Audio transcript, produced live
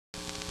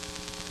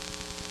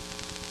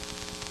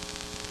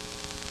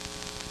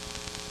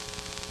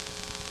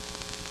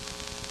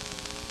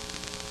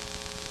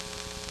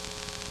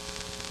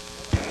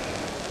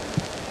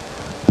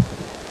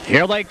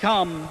Here they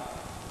come.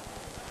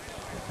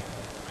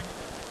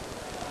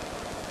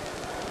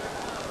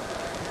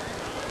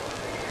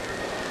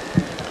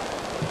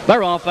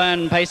 They're off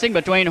and pacing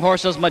between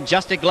horses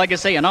Majestic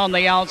Legacy, and on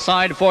the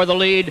outside for the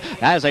lead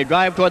as they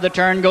drive toward the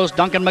turn goes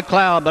Duncan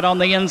McLeod, but on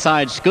the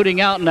inside scooting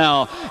out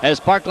now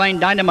as Park Lane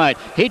Dynamite.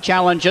 He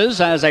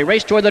challenges as they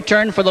race toward the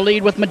turn for the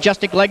lead with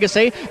Majestic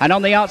Legacy, and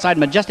on the outside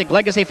Majestic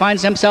Legacy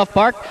finds himself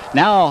parked.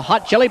 Now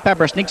Hot Chili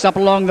Pepper sneaks up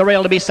along the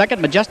rail to be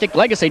second. Majestic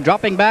Legacy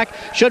dropping back,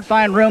 should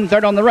find room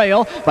third on the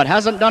rail, but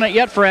hasn't done it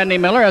yet for Andy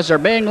Miller as they're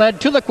being led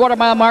to the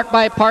quarter-mile mark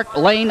by Park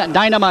Lane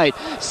Dynamite.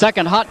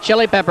 Second Hot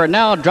Chili Pepper,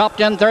 now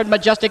dropped in third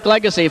Majestic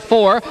Legacy.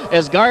 4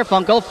 is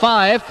Garfunkel.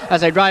 5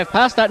 as they drive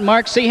past that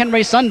mark, C.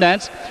 Henry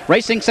Sundance.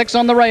 Racing 6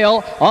 on the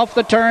rail, off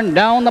the turn,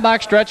 down the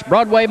backstretch,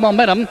 Broadway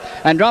Momentum,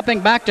 and dropping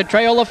back to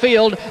trail the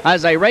field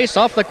as they race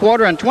off the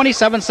quarter, and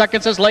 27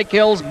 seconds is Lake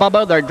Hills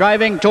Bubba. They're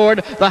driving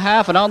toward the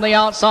half, and on the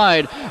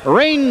outside,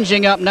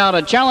 ranging up now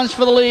to challenge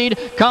for the lead,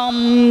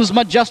 comes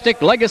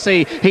Majestic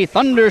Legacy. He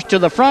thunders to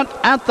the front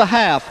at the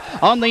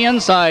half. On the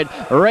inside,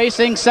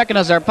 racing second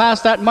as they're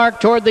past that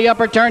mark toward the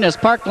upper turn is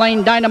Park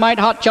Lane Dynamite.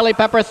 Hot Chili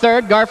Pepper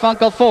third,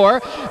 Garfunkel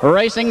 4,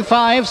 racing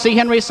 5, C.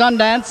 Henry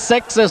Sundance.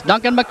 6 is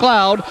Duncan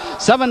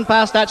McLeod. 7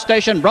 past that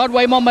station,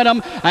 Broadway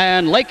Momentum,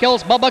 and Lake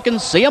Hills Bubba can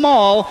see them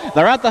all.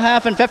 They're at the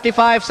half in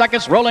 55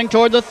 seconds, rolling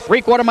toward the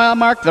three-quarter mile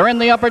mark. They're in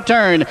the upper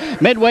turn,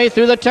 midway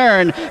through the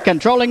turn,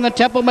 controlling the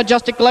tempo.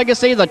 Majestic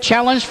Legacy, the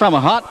challenge from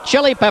Hot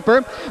Chili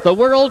Pepper, the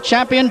world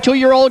champion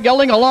 2-year-old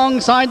gelding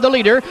alongside the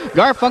leader.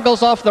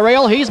 Garfunkel's off the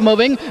rail, he's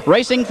moving,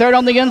 racing third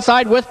on the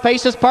inside with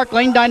paces Park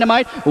Lane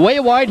Dynamite. Way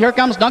wide, here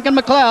comes Duncan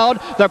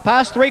McLeod. They're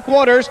past three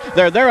quarters,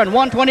 they're there in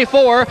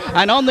 124,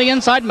 and on the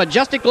inside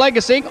Majestic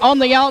Legacy. On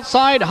the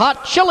outside,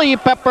 Hot Chili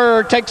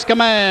Pepper takes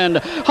command.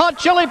 Hot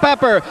Chili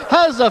Pepper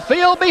has the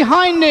field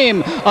behind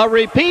him. A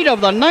repeat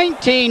of the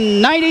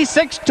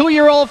 1996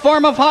 2-year-old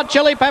form of Hot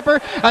Chili Pepper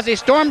as he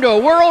stormed to a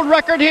world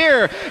record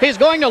here. He's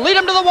going to lead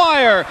him to the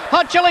wire.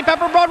 Hot Chili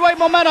Pepper, Broadway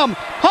Momentum.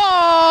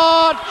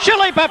 Hot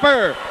Chili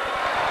Pepper.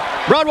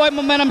 Broadway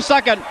Momentum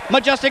second,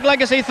 Majestic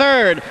Legacy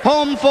third,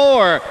 home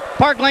 4,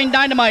 Park Lane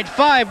Dynamite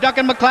 5,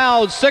 Duncan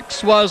McLeod.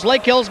 6 was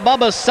Lake Hills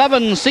Bubba.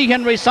 7, C.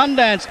 Henry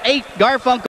Sundance. 8, Garfunkel.